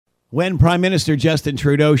When Prime Minister Justin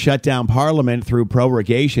Trudeau shut down Parliament through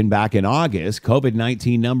prorogation back in August,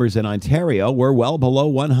 COVID-19 numbers in Ontario were well below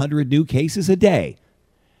 100 new cases a day.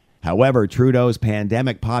 However, Trudeau's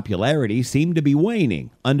pandemic popularity seemed to be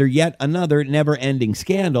waning under yet another never-ending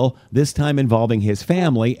scandal, this time involving his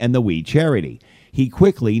family and the We Charity. He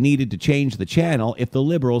quickly needed to change the channel if the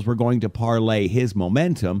Liberals were going to parlay his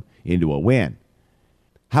momentum into a win.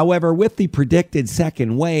 However, with the predicted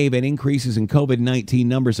second wave and increases in COVID-19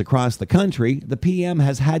 numbers across the country, the PM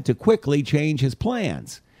has had to quickly change his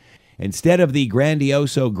plans. Instead of the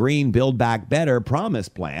grandioso green Build Back Better promise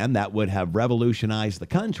plan that would have revolutionized the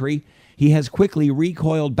country, he has quickly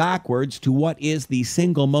recoiled backwards to what is the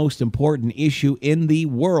single most important issue in the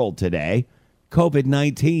world today,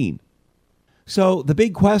 COVID-19. So the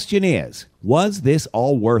big question is, was this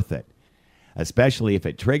all worth it? Especially if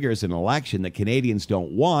it triggers an election that Canadians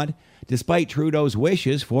don't want, despite Trudeau's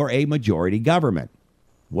wishes for a majority government.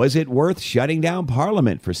 Was it worth shutting down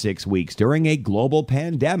Parliament for 6 weeks during a global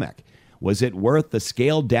pandemic? Was it worth the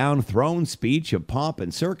scaled-down throne speech of pomp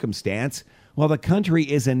and circumstance while the country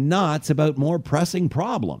is in knots about more pressing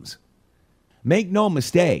problems? Make no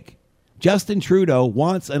mistake, Justin Trudeau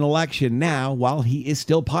wants an election now while he is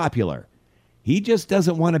still popular. He just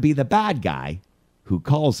doesn't want to be the bad guy who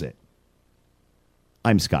calls it.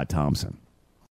 I'm Scott Thompson.